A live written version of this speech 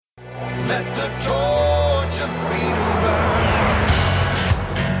let the torch of freedom burn.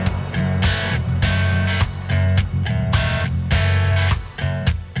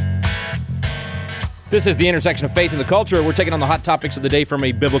 This is the intersection of faith and the culture. We're taking on the hot topics of the day from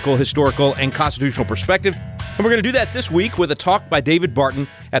a biblical, historical, and constitutional perspective. And we're going to do that this week with a talk by David Barton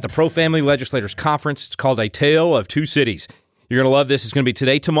at the Pro-Family Legislators Conference. It's called A Tale of Two Cities. You're going to love this. It's going to be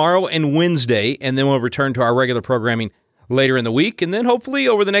today, tomorrow, and Wednesday, and then we'll return to our regular programming later in the week. And then hopefully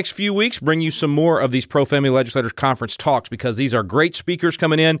over the next few weeks, bring you some more of these Pro-Family Legislators Conference talks, because these are great speakers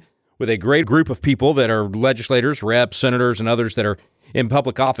coming in with a great group of people that are legislators, reps, senators, and others that are in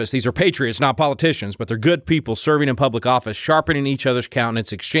public office. These are patriots, not politicians, but they're good people serving in public office, sharpening each other's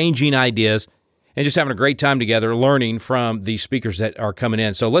countenance, exchanging ideas, and just having a great time together, learning from the speakers that are coming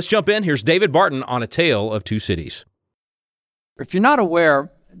in. So let's jump in. Here's David Barton on A Tale of Two Cities. If you're not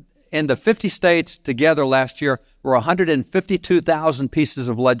aware, in the 50 states together last year were 152,000 pieces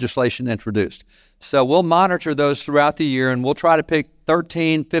of legislation introduced. So we'll monitor those throughout the year, and we'll try to pick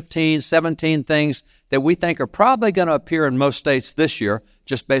 13, 15, 17 things that we think are probably going to appear in most states this year,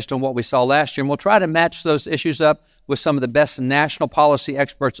 just based on what we saw last year. And we'll try to match those issues up with some of the best national policy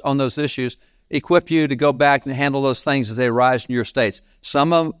experts on those issues, equip you to go back and handle those things as they arise in your states.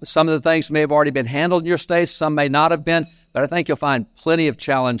 Some of the things may have already been handled in your states, some may not have been, but I think you'll find plenty of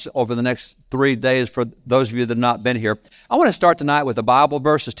challenge over the next 3 days for those of you that have not been here. I want to start tonight with a Bible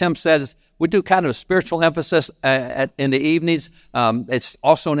verse. As Tim says, we do kind of a spiritual emphasis in the evenings. It's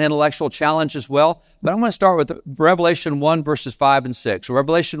also an intellectual challenge as well. But I'm going to start with Revelation 1, verses 5 and 6.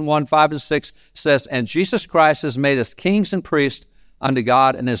 Revelation 1, 5 and 6 says, "And Jesus Christ has made us kings and priests unto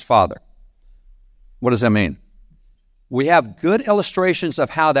God and his Father." What does that mean? We have good illustrations of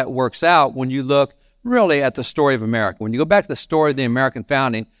how that works out when you look really at the story of America. When you go back to the story of the American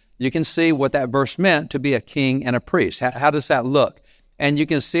founding, you can see what that verse meant to be a king and a priest. How does that look? And you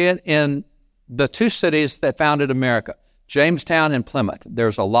can see it in the two cities that founded America, Jamestown and Plymouth.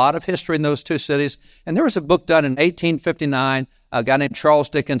 There's a lot of history in those two cities. And there was a book done in 1859, a guy named Charles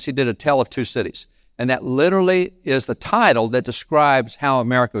Dickens. He did A Tale of Two Cities. And that literally is the title that describes how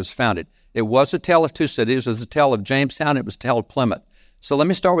America was founded. It was a tale of two cities. It was a tale of Jamestown. It was a tale of Plymouth. So let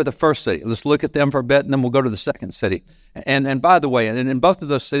me start with the first city. Let's look at them for a bit, and then we'll go to the second city. And by the way, and in both of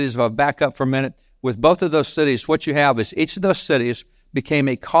those cities, if I back up for a minute, with both of those cities, what you have is each of those cities became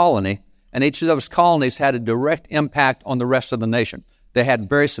a colony, and each of those colonies had a direct impact on the rest of the nation. They had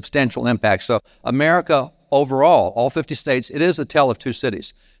very substantial impact. So America overall, all 50 states, it is a tale of two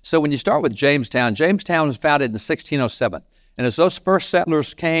cities. So when you start with Jamestown, Jamestown was founded in 1607. And as those first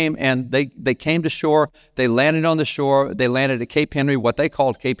settlers came and they came to shore, they landed on the shore, they landed at Cape Henry, what they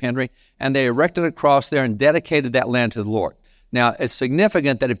called Cape Henry, and they erected a cross there and dedicated that land to the Lord. Now, it's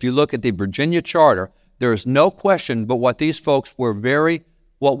significant that if you look at the Virginia Charter, there is no question but what these folks were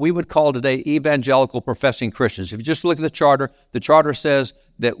what we would call today evangelical professing Christians. If you just look at the charter says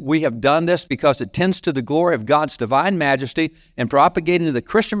that we have done this because it tends to the glory of God's divine majesty and propagating the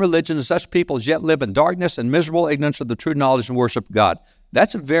Christian religion of such people as yet live in darkness and miserable ignorance of the true knowledge and worship of God.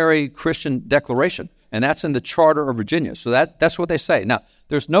 That's a very Christian declaration, and that's in the Charter of Virginia. So that's what they say. Now,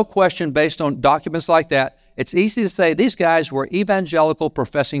 there's no question based on documents like that. It's easy to say these guys were evangelical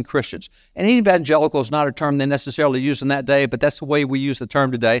professing Christians. And evangelical is not a term they necessarily used in that day, but that's the way we use the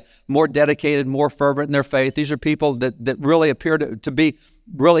term today. More dedicated, more fervent in their faith. These are people that really appear to be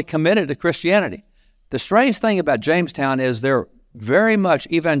really committed to Christianity. The strange thing about Jamestown is they're very much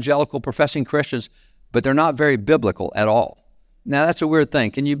evangelical professing Christians, but they're not very biblical at all. Now, that's a weird thing.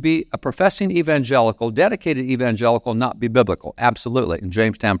 Can you be a professing evangelical, dedicated evangelical, not be biblical? Absolutely, and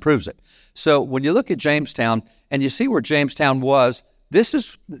Jamestown proves it. So when you look at Jamestown and you see where Jamestown was, this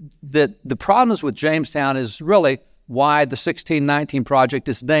is the problems with Jamestown is really why the 1619 Project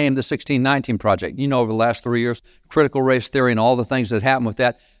is named the 1619 Project. You know, over the last 3 years, critical race theory and all the things that happened with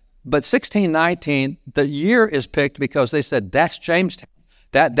that. But 1619, the year is picked because they said that's Jamestown.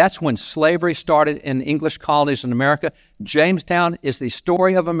 That's when slavery started in English colonies in America. Jamestown is the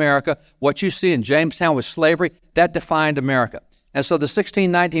story of America. What you see in Jamestown with slavery, that defined America. And so the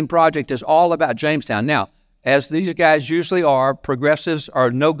 1619 Project is all about Jamestown. Now, as these guys usually are, progressives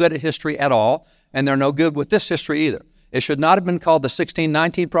are no good at history at all, and they're no good with this history either. It should not have been called the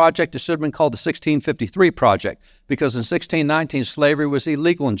 1619 Project. It should have been called the 1653 Project, because in 1619, slavery was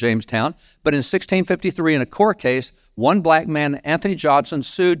illegal in Jamestown. But in 1653, in a court case, one black man, Anthony Johnson,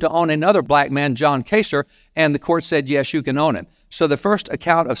 sued to own another black man, John Kaser, and the court said, yes, you can own him. So the first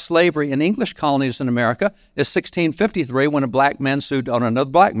account of slavery in English colonies in America is 1653, when a black man sued to own another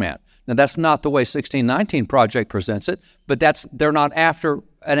black man. Now, that's not the way 1619 Project presents it, but they're not after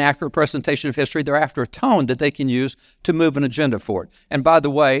an accurate presentation of history. They're after a tone that they can use to move an agenda forward. And by the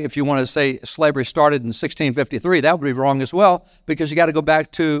way, if you want to say slavery started in 1653, that would be wrong as well, because you got to go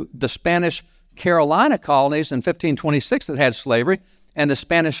back to the Spanish Carolina colonies in 1526 that had slavery, and the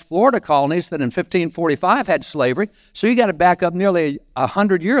Spanish Florida colonies that in 1545 had slavery. So you got to back up nearly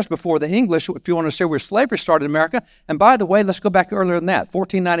 100 years before the English if you want to say where slavery started in America. And by the way, let's go back earlier than that.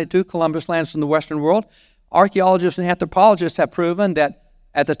 1492, Columbus lands in the Western world. Archaeologists and anthropologists have proven that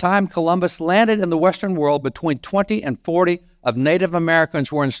at the time Columbus landed in the Western world, between 20 and 40 of Native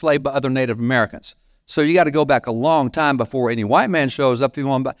Americans were enslaved by other Native Americans. So you got to go back a long time before any white man shows up. If you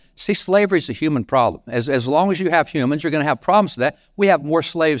want to see, slavery is a human problem. As long as you have humans, you're going to have problems with that. We have more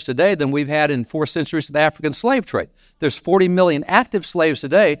slaves today than we've had in 4 centuries of the African slave trade. There's 40 million active slaves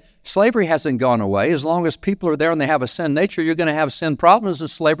today. Slavery hasn't gone away. As long as people are there and they have a sin nature, you're going to have sin problems, and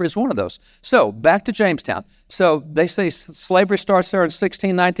slavery is one of those. So back to Jamestown. So they say slavery starts there in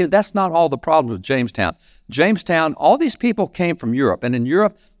 1619. That's not all the problems with Jamestown. Jamestown, all these people came from Europe, and in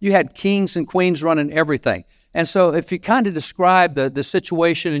Europe, you had kings and queens running everything. And so if you kind of describe the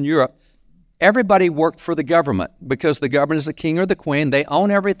situation in Europe, everybody worked for the government because the government is the king or the queen. They own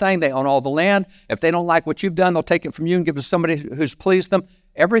everything. They own all the land. If they don't like what you've done, they'll take it from you and give it to somebody who's pleased them.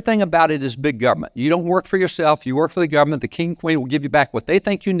 Everything about it is big government. You don't work for yourself. You work for the government. The king and queen will give you back what they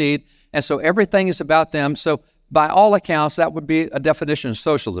think you need. And so everything is about them. So by all accounts, that would be a definition of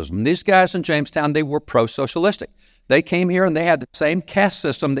socialism. These guys in Jamestown, they were pro-socialistic. They came here and they had the same caste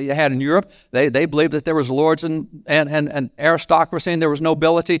system that you had in Europe. They believed that there was lords and aristocracy, and there was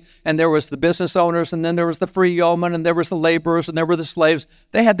nobility, and there was the business owners, and then there was the free yeomen, and there was the laborers, and there were the slaves.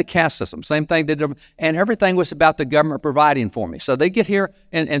 They had the caste system, same thing they did, and everything was about the government providing for me. So they get here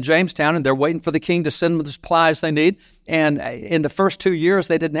in Jamestown, and they're waiting for the king to send them the supplies they need. And in the first 2 years,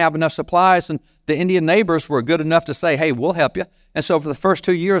 they didn't have enough supplies, and the Indian neighbors were good enough to say, hey, we'll help you. And so for the first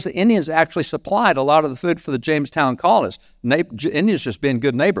 2 years, the Indians actually supplied a lot of the food for the Jamestown colonists. Indians just being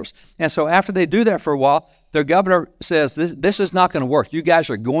good neighbors. And so after they do that for a while, their governor says, this is not going to work. You guys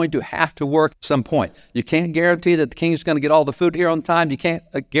are going to have to work at some point. You can't guarantee that the king's going to get all the food here on time. You can't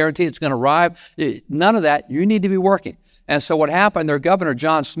guarantee it's going to arrive. None of that. You need to be working. And so what happened, their governor,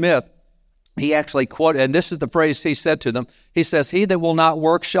 John Smith, he actually quoted, and this is the phrase he said to them. He says, he that will not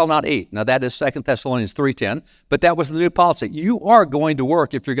work shall not eat. Now, that is 2 Thessalonians 3:10, but that was the new policy. You are going to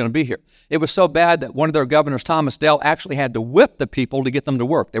work if you're going to be here. It was so bad that one of their governors, Thomas Dale, actually had to whip the people to get them to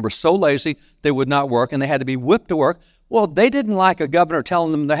work. They were so lazy, they would not work, and they had to be whipped to work. Well, they didn't like a governor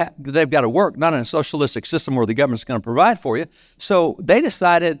telling them they've got to work, not in a socialistic system where the government's going to provide for you. So they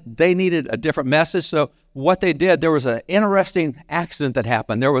decided they needed a different message. So what they did, there was an interesting accident that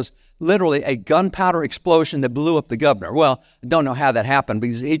happened. There was literally a gunpowder explosion that blew up the governor. Well, I don't know how that happened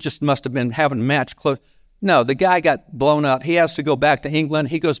because he just must have been having a match close. No, the guy got blown up. He has to go back to England.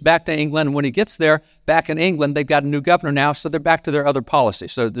 He goes back to England, and when he gets there, back in England, they've got a new governor now, so they're back to their other policy.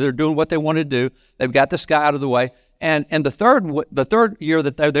 So they're doing what they want to do. They've got this guy out of the way. And the third year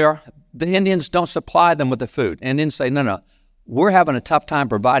that they're there, the Indians don't supply them with the food. Indians say, no, we're having a tough time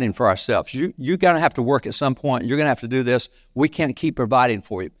providing for ourselves. You're going to have to work at some point. You're going to have to do this. We can't keep providing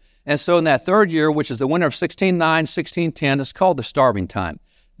for you. And so in that third year, which is the winter of 1609, 1610, it's called the starving time.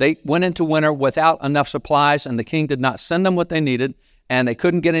 They went into winter without enough supplies, and the king did not send them what they needed, and they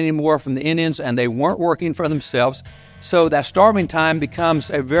couldn't get any more from the Indians, and they weren't working for themselves. So that starving time becomes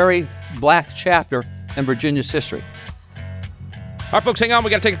a very black chapter in Virginia's history. All right, folks, hang on.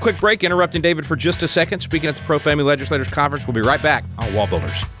 We got to take a quick break, interrupting David for just a second. Speaking at the Pro-Family Legislators Conference, we'll be right back on Wall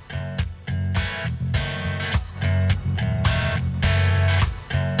Builders.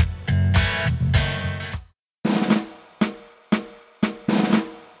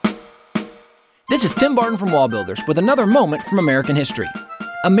 This is Tim Barton from Wall Builders with another moment from American history.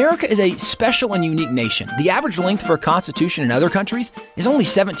 America is a special and unique nation. The average length for a constitution in other countries is only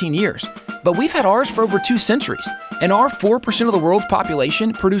 17 years, but we've had ours for over 2 centuries. And our 4% of the world's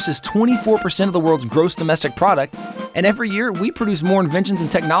population produces 24% of the world's gross domestic product, and every year we produce more inventions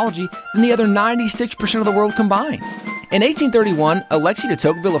and technology than the other 96% of the world combined. In 1831, Alexis de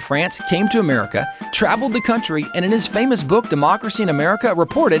Tocqueville of France came to America, traveled the country, and in his famous book, Democracy in America,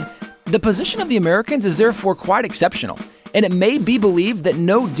 reported, "The position of the Americans is therefore quite exceptional, and it may be believed that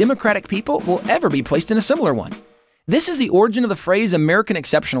no democratic people will ever be placed in a similar one." This is the origin of the phrase American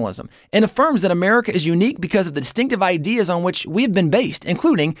exceptionalism, and affirms that America is unique because of the distinctive ideas on which we have been based,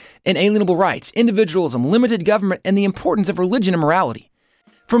 including inalienable rights, individualism, limited government, and the importance of religion and morality.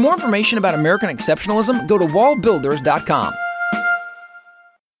 For more information about American exceptionalism, go to wallbuilders.com.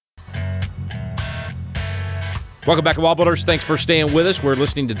 Welcome back to Wall Builders. Thanks for staying with us. We're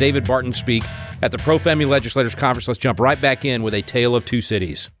listening to David Barton speak at the Pro-Family Legislators Conference. Let's jump right back in with a tale of two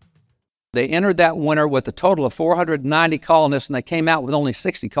cities. They entered that winter with a total of 490 colonists, and they came out with only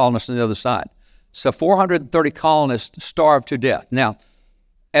 60 colonists on the other side. So 430 colonists starved to death. Now,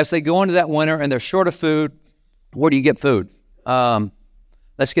 as they go into that winter and they're short of food, where do you get food?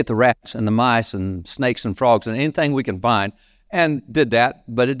 Let's get the rats and the mice and snakes and frogs and anything we can find, and did that,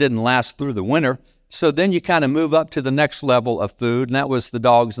 but it didn't last through the winter. So then you kind of move up to the next level of food, and that was the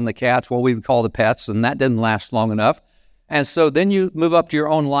dogs and the cats, what we would call the pets, and that didn't last long enough. And so then you move up to your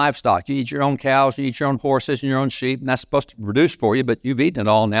own livestock. You eat your own cows, you eat your own horses and your own sheep, and that's supposed to produce for you, but you've eaten it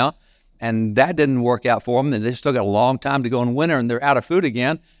all now. And that didn't work out for them, and they still got a long time to go in winter, and they're out of food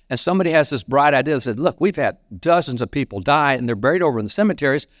again. And somebody has this bright idea that says, look, we've had dozens of people die, and they're buried over in the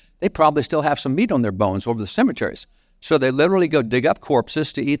cemeteries. They probably still have some meat on their bones over the cemeteries. So they literally go dig up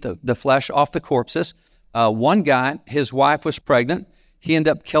corpses to eat the flesh off the corpses. One guy, his wife was pregnant. He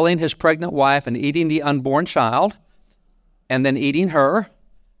ended up killing his pregnant wife and eating the unborn child, and then eating her.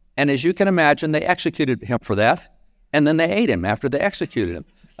 And as you can imagine, they executed him for that, and then they ate him after they executed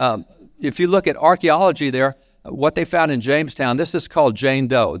him. If you look at archaeology there, what they found in Jamestown, this is called Jane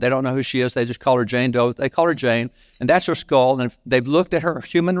Doe. They don't know who she is. They just call her Jane Doe. They call her Jane, and that's her skull. And they've looked at her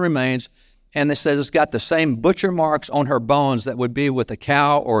human remains, and they said it's got the same butcher marks on her bones that would be with a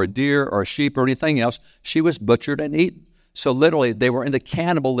cow or a deer or a sheep or anything else. She was butchered and eaten. So literally, they were into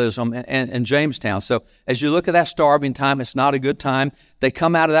cannibalism in Jamestown. So as you look at that starving time, it's not a good time. They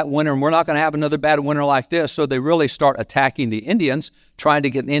come out of that winter, and we're not going to have another bad winter like this. So they really start attacking the Indians, trying to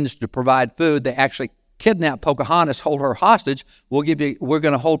get the Indians to provide food. They actually kidnap Pocahontas, hold her hostage. We're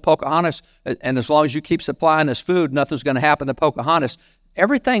going to hold Pocahontas, and as long as you keep supplying us food, nothing's going to happen to Pocahontas.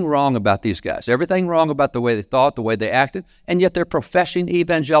 Everything wrong about these guys, everything wrong about the way they thought, the way they acted, and yet they're professing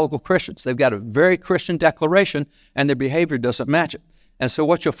evangelical Christians. They've got a very Christian declaration, and their behavior doesn't match it. And so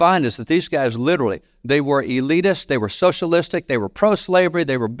what you'll find is that these guys literally, they were elitist, they were socialistic, they were pro-slavery,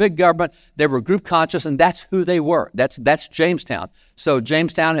 they were big government, they were group conscious, and that's who they were. That's Jamestown. So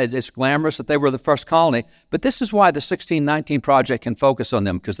Jamestown, it's glamorous that they were the first colony, but this is why the 1619 Project can focus on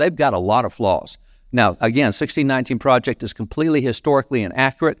them, because they've got a lot of flaws. Now, again, 1619 Project is completely historically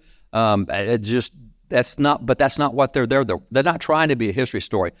inaccurate. That's not what they're there. They're not trying to be a history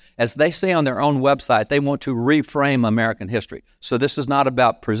story. As they say on their own website, they want to reframe American history. So this is not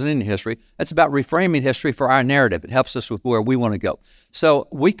about presenting history. It's about reframing history for our narrative. It helps us with where we want to go. So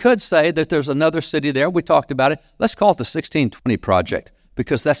we could say that there's another city there. We talked about it. Let's call it the 1620 Project,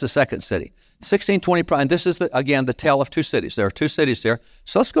 because that's the second city. 1620 Project, and this is, again, the tale of two cities. There are two cities here.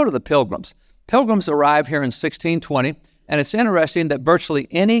 So let's go to the Pilgrims. Pilgrims arrived here in 1620, and it's interesting that virtually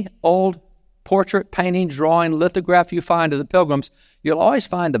any old portrait, painting, drawing, lithograph you find of the Pilgrims, you'll always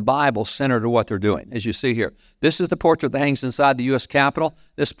find the Bible centered to what they're doing, as you see here. This is the portrait that hangs inside the U.S. Capitol.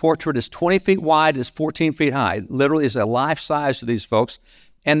 This portrait is 20 feet wide, is 14 feet high. It literally is a life size to these folks.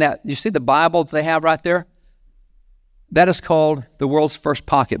 And that, you see the Bible that they have right there? That is called the world's first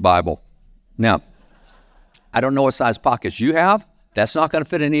pocket Bible. Now, I don't know what size pockets you have. That's not going to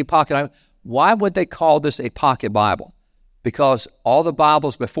fit in any pocket. Why would they call this a pocket Bible? Because all the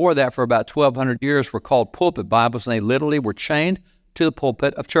Bibles before that for about 1,200 years were called pulpit Bibles, and they literally were chained to the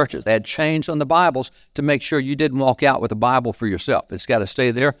pulpit of churches. They had chains on the Bibles to make sure you didn't walk out with a Bible for yourself. It's got to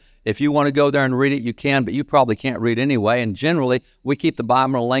stay there. If you want to go there and read it, you can, but you probably can't read anyway. And generally, we keep the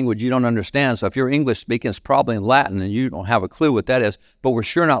Bible in a language you don't understand. So if you're English speaking, it's probably in Latin, and you don't have a clue what that is, but we're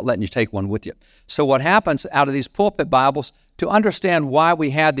sure not letting you take one with you. So what happens out of these pulpit Bibles, to understand why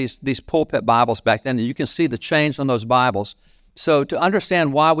we had these pulpit Bibles back then, and you can see the chains on those Bibles. So to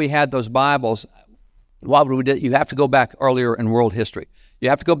understand why we had those Bibles, what would we do? You have to go back earlier in world history. You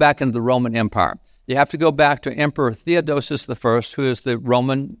have to go back into the Roman Empire. You have to go back to Emperor Theodosius I, who is the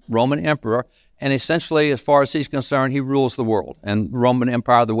Roman emperor, and essentially, as far as he's concerned, he rules the world. And the Roman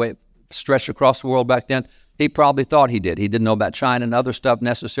Empire, the way it stretched across the world back then, he probably thought he did. He didn't know about China and other stuff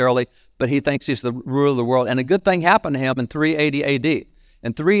necessarily, but he thinks he's the ruler of the world. And a good thing happened to him in 380 A.D.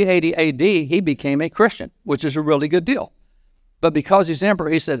 In 380 A.D., he became a Christian, which is a really good deal. But because he's emperor,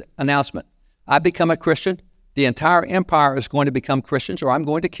 he says, announcement, I become a Christian, the entire empire is going to become Christians, or I'm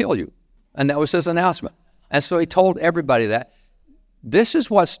going to kill you. And that was his announcement. And so he told everybody that. This is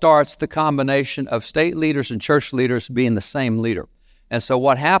what starts the combination of state leaders and church leaders being the same leader. And so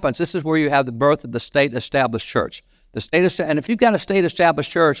what happens, this is where you have the birth of the state-established church. And if you've got a state-established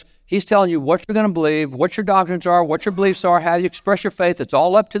church, he's telling you what you're going to believe, what your doctrines are, what your beliefs are, how you express your faith. It's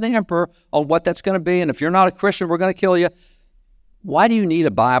all up to the emperor on what that's going to be. And if you're not a Christian, we're going to kill you. Why do you need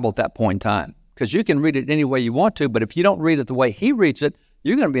a Bible at that point in time? Because you can read it any way you want to, but if you don't read it the way he reads it,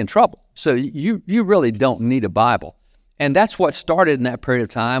 you're going to be in trouble. So you really don't need a Bible. And that's what started in that period of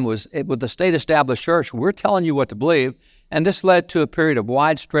time with the state-established church. We're telling you what to believe. And this led to a period of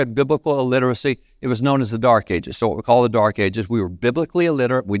widespread biblical illiteracy. It was known as the Dark Ages. So what we call the Dark Ages, we were biblically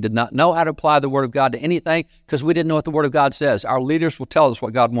illiterate. We did not know how to apply the Word of God to anything because we didn't know what the Word of God says. Our leaders will tell us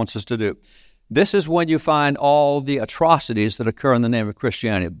what God wants us to do. This is when you find all the atrocities that occur in the name of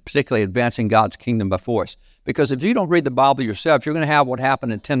Christianity, particularly advancing God's kingdom by force. Because if you don't read the Bible yourself, you're going to have what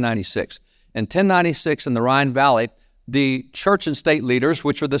happened in 1096. In 1096 in the Rhine Valley, the church and state leaders,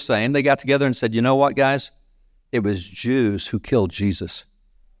 which are the same, they got together and said, you know what, guys? It was Jews who killed Jesus.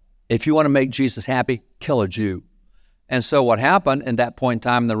 If you want to make Jesus happy, kill a Jew. And so what happened in that point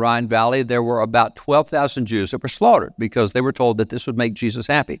in time in the Rhine Valley, there were about 12,000 Jews that were slaughtered because they were told that this would make Jesus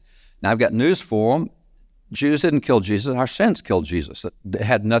happy. Now, I've got news for them. Jews didn't kill Jesus. Our sins killed Jesus. It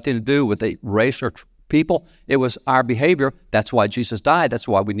had nothing to do with a race or people. It was our behavior. That's why Jesus died. That's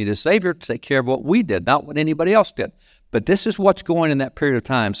why we need a Savior to take care of what we did, not what anybody else did. But this is what's going in that period of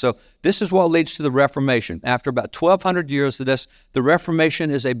time. So this is what leads to the Reformation. After about 1,200 years of this, the Reformation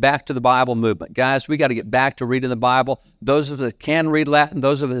is a back to the Bible movement. Guys, we got to get back to reading the Bible. Those of us that can read Latin,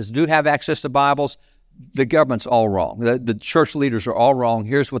 those of us that do have access to Bibles, the government's all wrong. The church leaders are all wrong.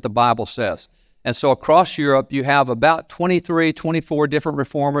 Here's what the Bible says. And so across Europe, you have about 23, 24 different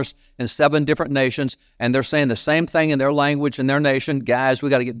reformers in 7 different nations, and they're saying the same thing in their language and their nation. Guys, we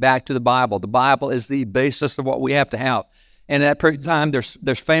got to get back to the Bible. The Bible is the basis of what we have to have. And at that period of time,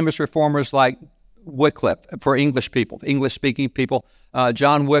 there's famous reformers like Wycliffe for English people, English-speaking people.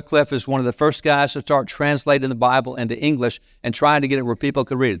 John Wycliffe is one of the first guys to start translating the Bible into English and trying to get it where people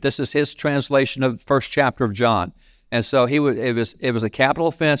could read it. This is his translation of the first chapter of John. And so it was a capital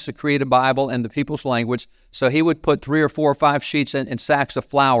offense to create a Bible in the people's language. So he would put 3 or 4 or 5 sheets in sacks of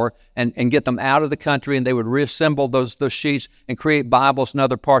flour and get them out of the country, and they would reassemble those sheets and create Bibles in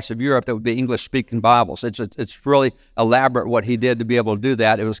other parts of Europe that would be English-speaking Bibles. It's really elaborate what he did to be able to do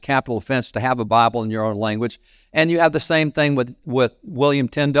that. It was capital offense to have a Bible in your own language. And you have the same thing with William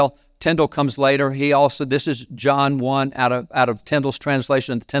Tyndale. Tyndale comes later. This is John 1 out of Tyndale's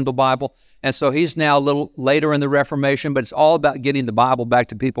translation of the Tyndale Bible. And so he's now a little later in the Reformation, but it's all about getting the Bible back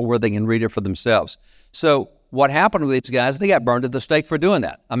to people where they can read it for themselves. So what happened with these guys, they got burned at the stake for doing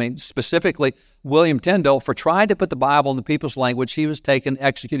that. I mean, specifically, William Tyndale, for trying to put the Bible in the people's language, he was taken,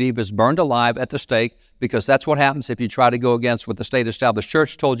 executed, he was burned alive at the stake, because that's what happens if you try to go against what the state-established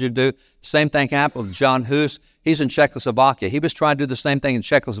church told you to do. The same thing happened with John Hus. He's in Czechoslovakia. He was trying to do the same thing in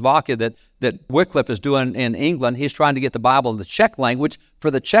Czechoslovakia that Wycliffe is doing in England. He's trying to get the Bible in the Czech language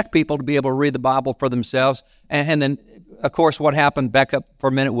for the Czech people to be able to read the Bible for themselves. And then, of course, what happened, back up for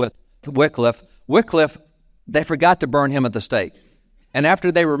a minute with Wycliffe. Wycliffe, they forgot to burn him at the stake. And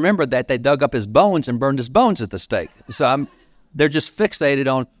after they remembered that, they dug up his bones and burned his bones at the stake. So they're just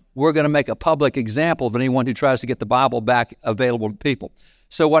fixated on, we're going to make a public example of anyone who tries to get the Bible back available to people.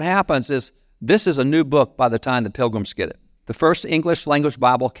 So what happens is, this is a new book by the time the Pilgrims get it. The first English language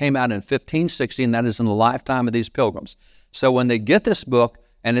Bible came out in 1560, and that is in the lifetime of these Pilgrims. So when they get this book,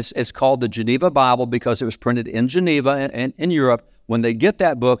 and it's called the Geneva Bible because it was printed in Geneva and in Europe, when they get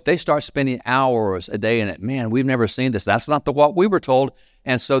that book, they start spending hours a day in it. Man, we've never seen this. That's not what we were told.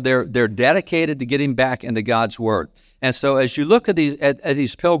 And so they're dedicated to getting back into God's Word. And so as you look at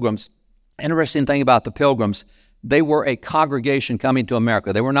these Pilgrims, interesting thing about the Pilgrims, they were a congregation coming to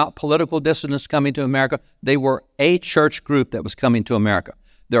America. They were not political dissidents coming to America. They were a church group that was coming to America.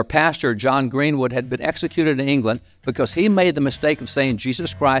 Their pastor, John Greenwood, had been executed in England because he made the mistake of saying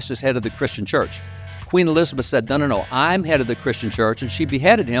Jesus Christ is head of the Christian church. Queen Elizabeth said, no, I'm head of the Christian church, and she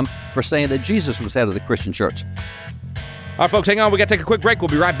beheaded him for saying that Jesus was head of the Christian church. All right, folks, hang on. We got to take a quick break. We'll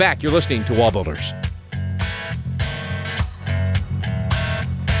be right back. You're listening to Wall Builders.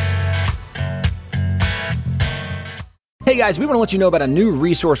 Hey guys, we want to let you know about a new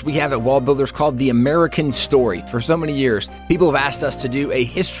resource we have at Wall Builders called The American Story. For so many years, people have asked us to do a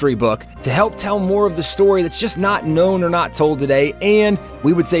history book to help tell more of the story that's just not known or not told today, and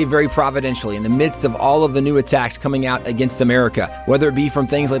we would say very providentially, in the midst of all of the new attacks coming out against America, whether it be from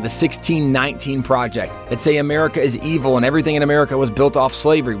things like the 1619 Project that say America is evil and everything in America was built off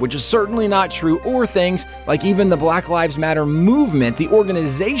slavery, which is certainly not true, or things like even the Black Lives Matter movement, the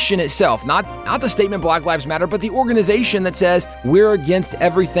organization itself, not the statement Black Lives Matter, but the organization that that says we're against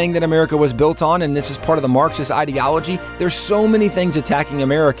everything that America was built on, and this is part of the Marxist ideology. There's so many things attacking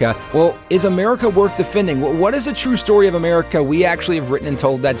America. Well, is America worth defending? What is a true story of America? We actually have written and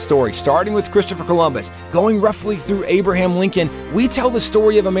told that story, starting with Christopher Columbus, going roughly through Abraham Lincoln. We tell the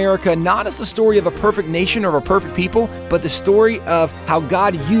story of America not as the story of a perfect nation or a perfect people, but the story of how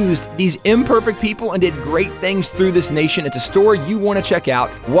God used these imperfect people and did great things through this nation. It's a story you want to check out.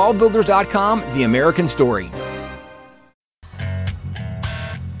 Wallbuilders.com, The American Story.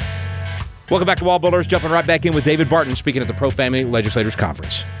 Welcome back to Wall Builders. Jumping right back in with David Barton speaking at the Pro-Family Legislators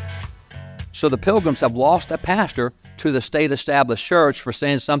Conference. So the Pilgrims have lost a pastor to the state-established church for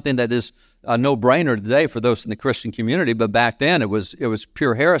saying something that is a no-brainer today for those in the Christian community, but back then it was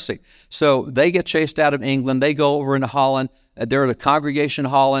pure heresy. So they get chased out of England. They go over into Holland. They're at a congregation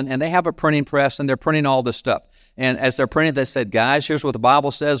in Holland, and they have a printing press, and they're printing all this stuff. And as they're printing, they said, guys, here's what the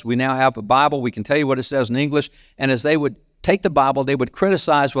Bible says. We now have a Bible. We can tell you what it says in English. And as they would take the Bible, they would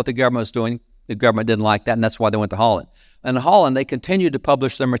criticize what the government was doing. The government didn't like that, and that's why they went to Holland. And in Holland, they continued to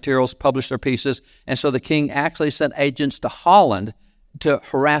publish their materials, publish their pieces, and so the king actually sent agents to Holland to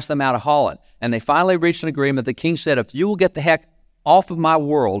harass them out of Holland. And they finally reached an agreement. The king said, if you will get the heck off of my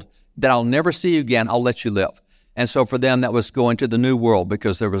world, that I'll never see you again, I'll let you live. And so for them, that was going to the New World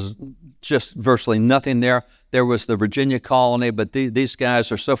because there was just virtually nothing there. There was the Virginia colony, but these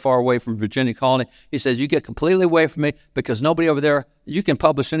guys are so far away from Virginia colony. He says, you get completely away from me because nobody over there, you can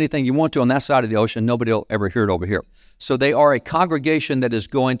publish anything you want to on that side of the ocean. Nobody will ever hear it over here. So they are a congregation that is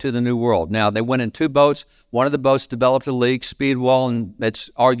going to the New World. Now, they went in 2 boats. One of the boats developed a leak, speed wall, and it's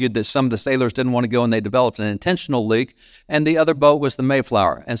argued that some of the sailors didn't want to go and they developed an intentional leak. And the other boat was the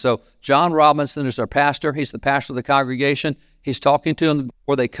Mayflower. And so John Robinson is our pastor. He's the pastor of the congregation. He's talking to them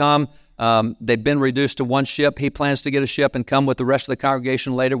before they come. They've been reduced to 1 ship. He plans to get a ship and come with the rest of the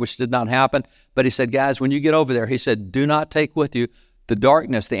congregation later, which did not happen. But he said, guys, when you get over there, he said, do not take with you the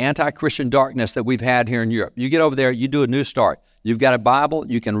darkness, the anti-Christian darkness that we've had here in Europe. You get over there, you do a new start. You've got a Bible,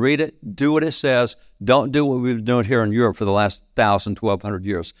 you can read it, do what it says. Don't do what we've been doing here in Europe for the last 1,000, 1,200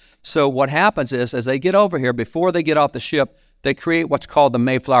 years. So what happens is, as they get over here, before they get off the ship, they create what's called the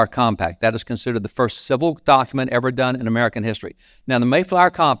Mayflower Compact. That is considered the first civil document ever done in American history. Now, the Mayflower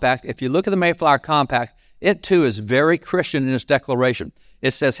Compact, if you look at the Mayflower Compact, it too is very Christian in its declaration.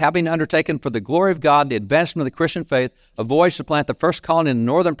 It says, having undertaken for the glory of God the advancement of the Christian faith, a voyage to plant the first colony in the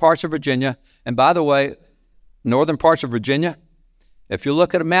northern parts of Virginia. And by the way, northern parts of Virginia, if you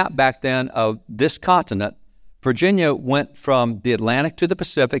look at a map back then of this continent, Virginia went from the Atlantic to the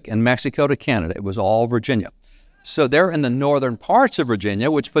Pacific and Mexico to Canada. It was all Virginia. So they're in the northern parts of Virginia,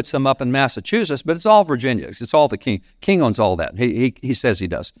 which puts them up in Massachusetts, but it's all Virginia. It's all the king. King owns all that. He says he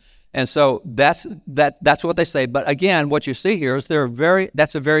does. And so that's what they say. But again, what you see here is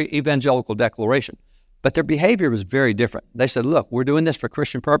that's a very evangelical declaration. But their behavior was very different. They said, look, we're doing this for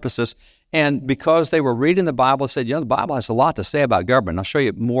Christian purposes. And because they were reading the Bible, said, the Bible has a lot to say about government. I'll show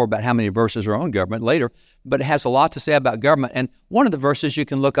you more about how many verses are on government later, but it has a lot to say about government. And one of the verses you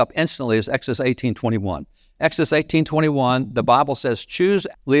can look up instantly is Exodus 18:21. Exodus 18:21, the Bible says, choose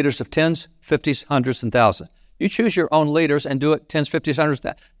leaders of tens, fifties, hundreds, and thousands. You choose your own leaders and do it tens, fifties, hundreds.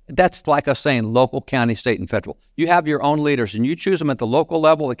 That's like us saying local, county, state, and federal. You have your own leaders, and you choose them at the local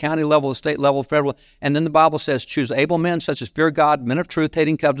level, the county level, the state level, federal. And then the Bible says, choose able men such as fear God, men of truth,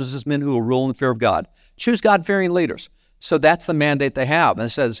 hating covetousness, men who will rule in the fear of God. Choose God-fearing leaders. So that's the mandate they have. And it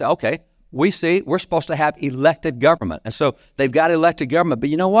says, okay, we're supposed to have elected government. And so they've got elected government. But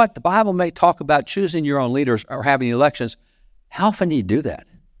you know what? The Bible may talk about choosing your own leaders or having elections. How often do you do that?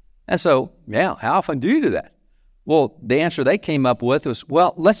 And so, how often do you do that? Well, the answer they came up with was,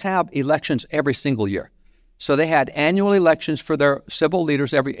 let's have elections every single year. So they had annual elections for their civil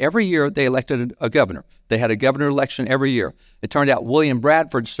leaders. Every year they elected a governor. They had a governor election every year. It turned out William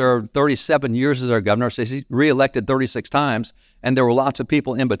Bradford served 37 years as our governor, so he's reelected 36 times, and there were lots of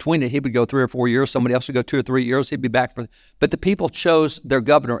people in between it. He would go 3 or 4 years. Somebody else would go 2 or 3 years. He'd be back. But the people chose their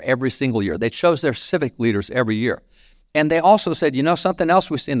governor every single year. They chose their civic leaders every year. And they also said, something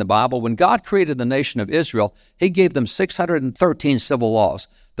else we see in the Bible, when God created the nation of Israel, he gave them 613 civil laws.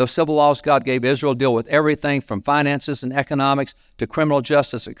 Those civil laws God gave Israel deal with everything from finances and economics to criminal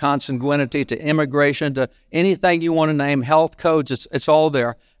justice, to consanguinity, to immigration, to anything you want to name, health codes, it's all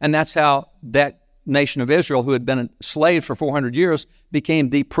there. And that's how that nation of Israel, who had been enslaved for 400 years, became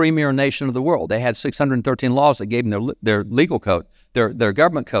the premier nation of the world. They had 613 laws that gave them their legal code, their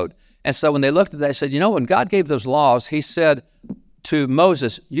government code. And so when they looked at that, they said, when God gave those laws, he said to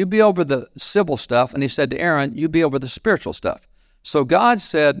Moses, you be over the civil stuff. And he said to Aaron, you be over the spiritual stuff. So God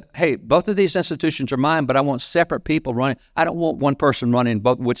said, hey, both of these institutions are mine, but I want separate people running. I don't want one person running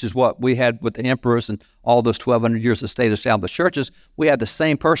both, which is what we had with the emperors and all those 1,200 years of state-established churches. We had the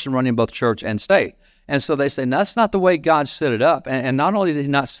same person running both church and state. And so they say, no, that's not the way God set it up. And not only did he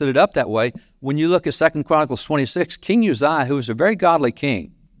not set it up that way, when you look at 2 Chronicles 26, King Uzziah, who was a very godly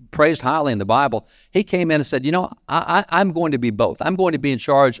king, praised highly in the Bible, he came in and said, I'm going to be both. I'm going to be in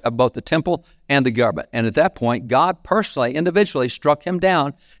charge of both the temple and the government. And at that point, God personally, individually struck him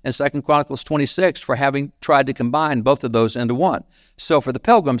down in 2 Chronicles 26 for having tried to combine both of those into one. So for the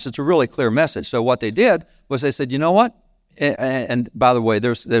Pilgrims, it's a really clear message. So what they did was they said, you know what? And by the way,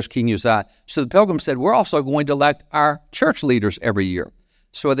 there's King Uzziah. So the Pilgrims said, we're also going to elect our church leaders every year.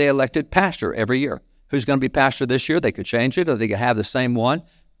 So they elected pastor every year. Who's going to be pastor this year? They could change it or they could have the same one.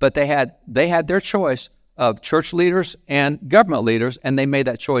 But they had their choice of church leaders and government leaders, and they made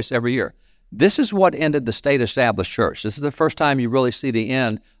that choice every year. This is what ended the state-established church. This is the first time you really see the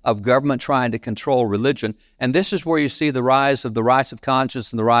end of government trying to control religion, and this is where you see the rise of the rights of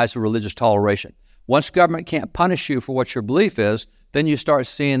conscience and the rise of religious toleration. Once government can't punish you for what your belief is, then you start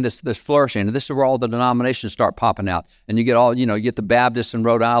seeing this flourishing. And this is where all the denominations start popping out. And you get you get the Baptists in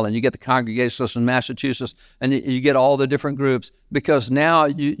Rhode Island, you get the Congregationalists in Massachusetts, and you get all the different groups because now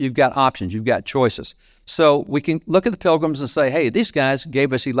you've got options, you've got choices. So we can look at the Pilgrims and say, hey, these guys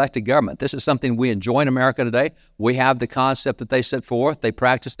gave us elected government. This is something we enjoy in America today. We have the concept that they set forth. They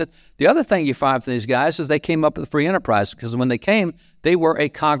practiced it. The other thing you find from these guys is they came up with free enterprise because when they came, they were a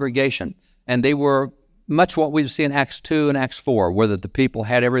congregation. And they were much what we see in Acts 2 and Acts 4, where the people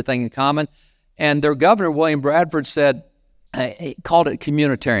had everything in common. And their governor, William Bradford, said, he called it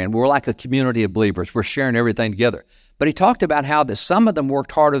communitarian. We're like a community of believers. We're sharing everything together. But he talked about how that some of them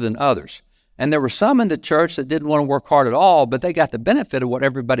worked harder than others. And there were some in the church that didn't want to work hard at all, but they got the benefit of what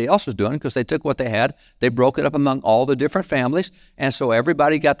everybody else was doing because they took what they had, they broke it up among all the different families, and so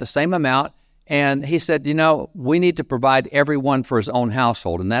everybody got the same amount. And he said, we need to provide everyone for his own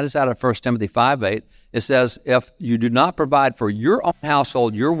household. And that is out of 1 Timothy 5:8. It says, if you do not provide for your own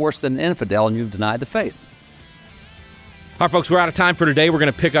household, you're worse than an infidel and you've denied the faith. All right, folks, we're out of time for today. We're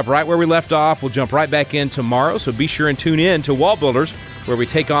going to pick up right where we left off. We'll jump right back in tomorrow. So be sure and tune in to Wall Builders, where we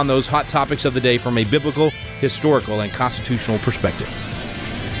take on those hot topics of the day from a biblical, historical, and constitutional perspective.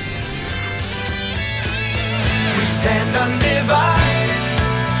 We stand undivided.